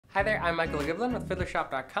Hi there, I'm Michael Giblin with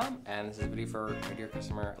Fiddlershop.com, and this is a video for my dear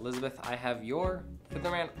customer Elizabeth. I have your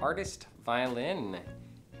Fiddlerman artist violin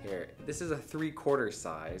here. This is a 3/4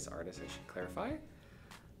 size artist, I should clarify.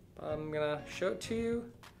 I'm gonna show it to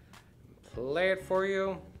you, play it for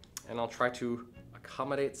you, and I'll try to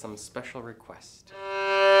accommodate some special request.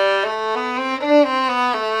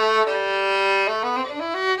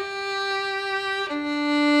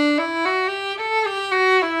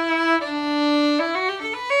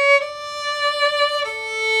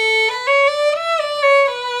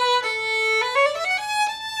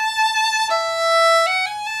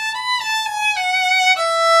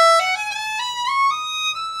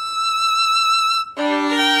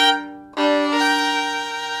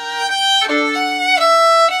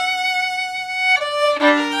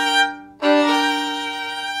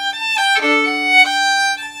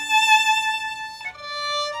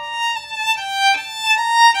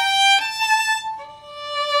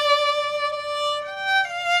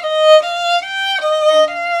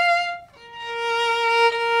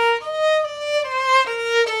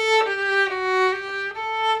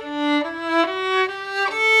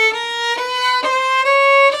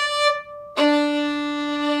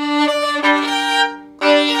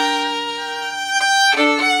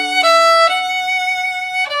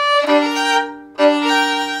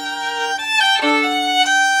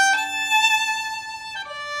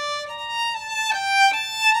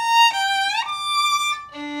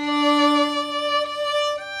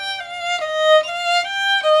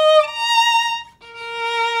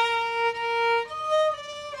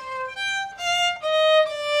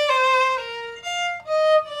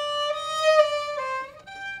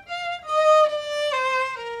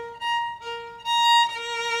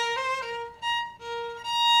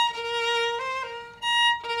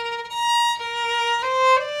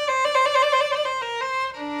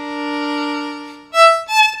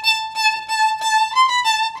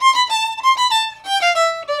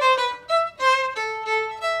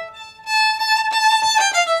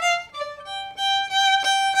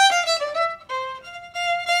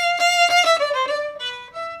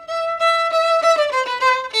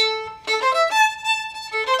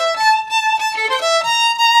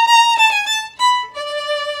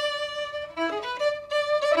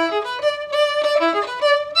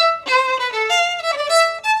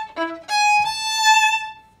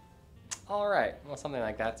 Well, something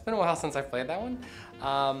like that. It's been a while since I've played that one.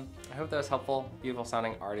 I hope that was helpful. Beautiful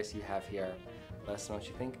sounding artist you have here. Let us know what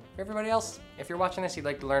you think. For everybody else, if you're watching this, you'd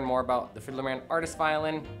like to learn more about the Fiddlerman artist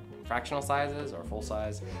violin, fractional sizes or full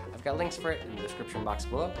size, I've got links for it in the description box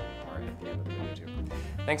below or at the end of the video too.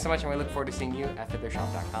 Thanks so much, and we look forward to seeing you at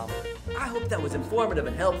Fiddlershop.com. I hope that was informative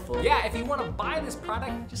and helpful. Yeah, if you want to buy this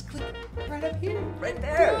product, just click right up here. Right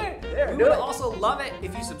there. Do it. There, We would also love it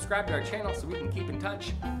if you subscribe to our channel so we can keep in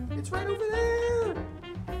touch. It's right over there.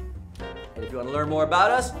 And if you want to learn more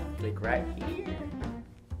about us, click right here.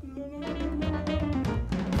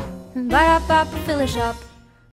 Fiddlershop.